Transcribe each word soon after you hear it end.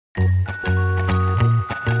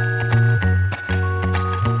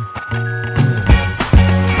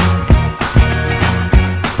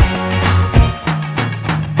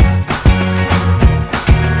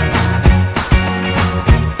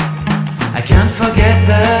forget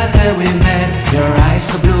the day we met. Your eyes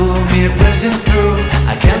so blue, me piercing through.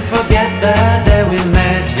 I can't forget the day we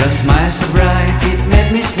met. Your smile so bright, it made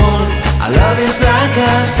me swoon. Our love is like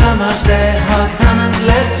a summer's day, hot and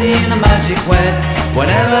endless in a magic way.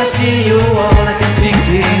 Whenever I see you, all I can think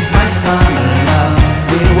is my summer love.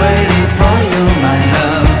 Been waiting for you, my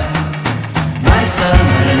love. My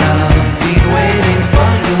summer love. Been waiting for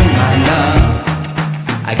you, my love.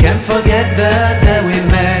 I can't forget the day we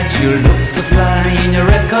met. You looked so fly in your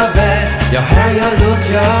red Corvette. Your hair, your look,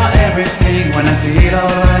 your everything. When I see it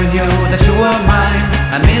all, I knew that you were mine.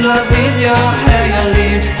 I'm in love with your hair, your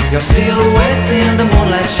lips, your silhouette in the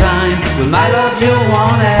moonlight shine. With my love you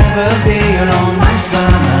won't ever be alone. My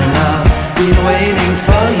summer love, been waiting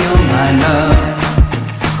for you, my love.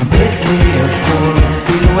 Completely a fool,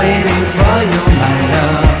 been waiting for you, my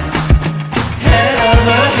love. Head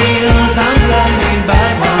over heels, I'm blinded by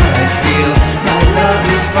what I feel. My love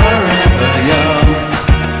is forever yours.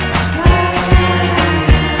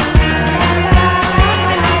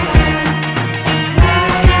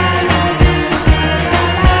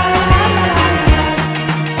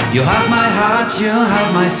 You have my heart, you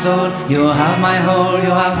have my soul, you have my whole,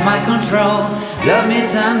 you have my control. Love me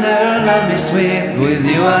tender, love me sweet, with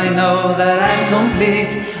you I know that I'm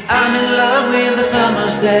complete. I'm in love with the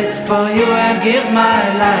summer's day, for you I'd give my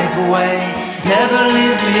life away. Never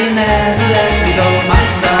leave me, never let me go, my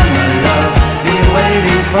summer love. Been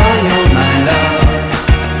waiting for you, my love.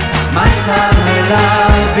 My summer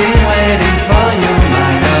love, been waiting for you,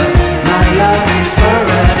 my love. My love is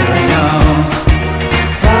forever yours.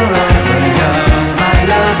 Forever yours, my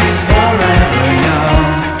love is forever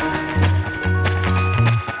yours.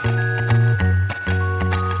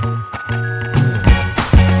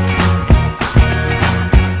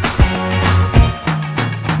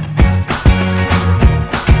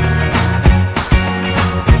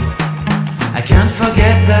 I can't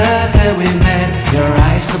forget the day we met. Your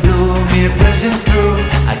eyes so blue, me piercing through.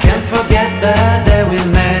 I can't forget the day we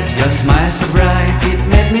met. Your smile so bright, it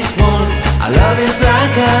made me swoon. Our love is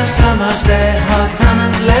like a summer's day, hot and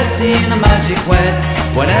endless in a magic way.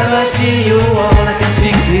 Whenever I see you, all I can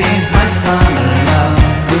think is my summer love.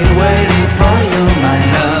 Been waiting for you, my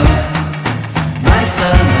love. My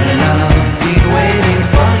summer love. Been waiting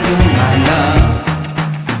for you, my love.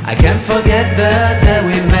 I can't forget the day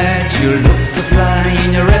we met. You looked so fly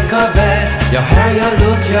in your red Corvette. Your hair, your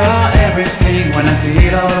look, your everything. When I see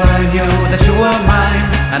it all, I knew that you were mine.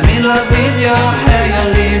 I'm in love with your hair, your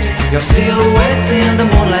lips, your silhouette in the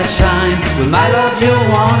moonlight shine. With my love you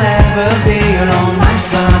won't ever be alone. My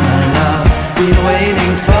summer love, been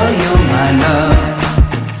waiting for you, my love.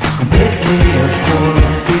 Completely a fool,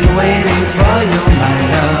 been waiting for you, my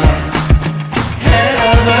love. Head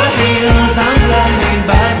over heels, I'm blinded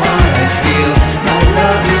by what I feel. My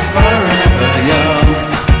love is forever yours.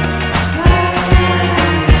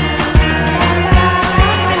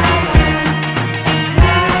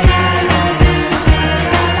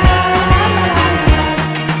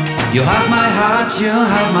 You have my heart, you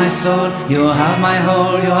have my soul, you have my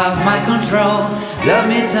whole, you have my control. Love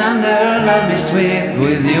me tender, love me sweet,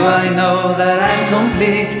 with you I know that I'm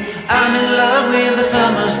complete. I'm in love with the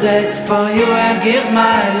summer's day, for you I'd give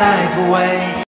my life away.